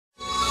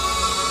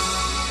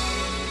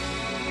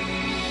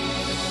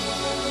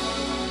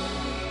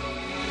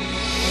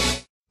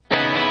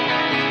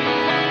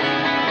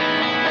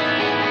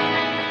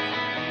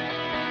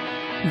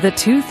The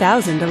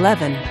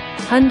 2011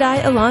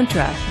 Hyundai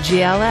Elantra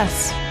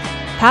GLS,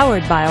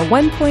 powered by a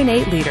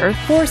 1.8-liter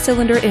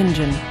four-cylinder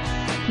engine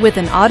with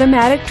an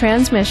automatic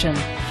transmission.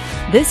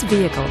 This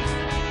vehicle,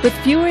 with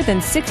fewer than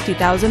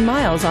 60,000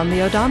 miles on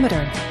the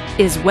odometer,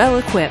 is well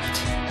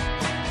equipped.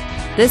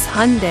 This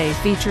Hyundai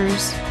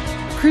features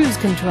cruise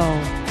control,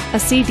 a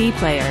CD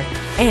player,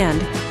 and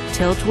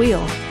tilt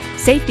wheel.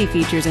 Safety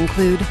features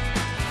include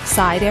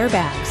side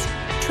airbags,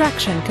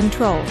 traction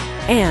control,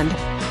 and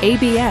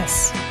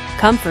ABS.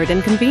 Comfort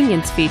and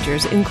convenience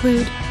features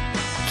include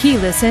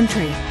keyless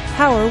entry,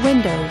 power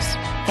windows,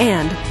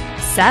 and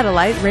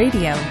satellite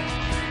radio.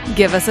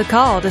 Give us a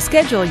call to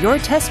schedule your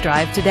test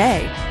drive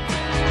today.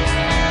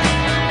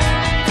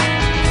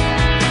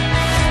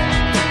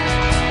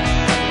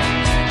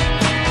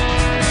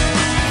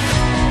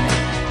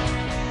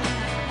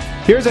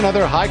 Here's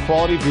another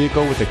high-quality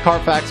vehicle with a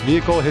Carfax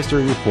Vehicle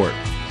History Report.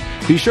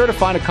 Be sure to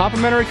find a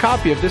complimentary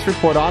copy of this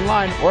report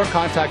online or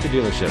contact the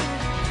dealership.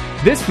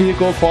 This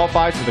vehicle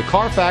qualifies for the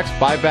Carfax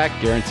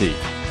Buyback Guarantee.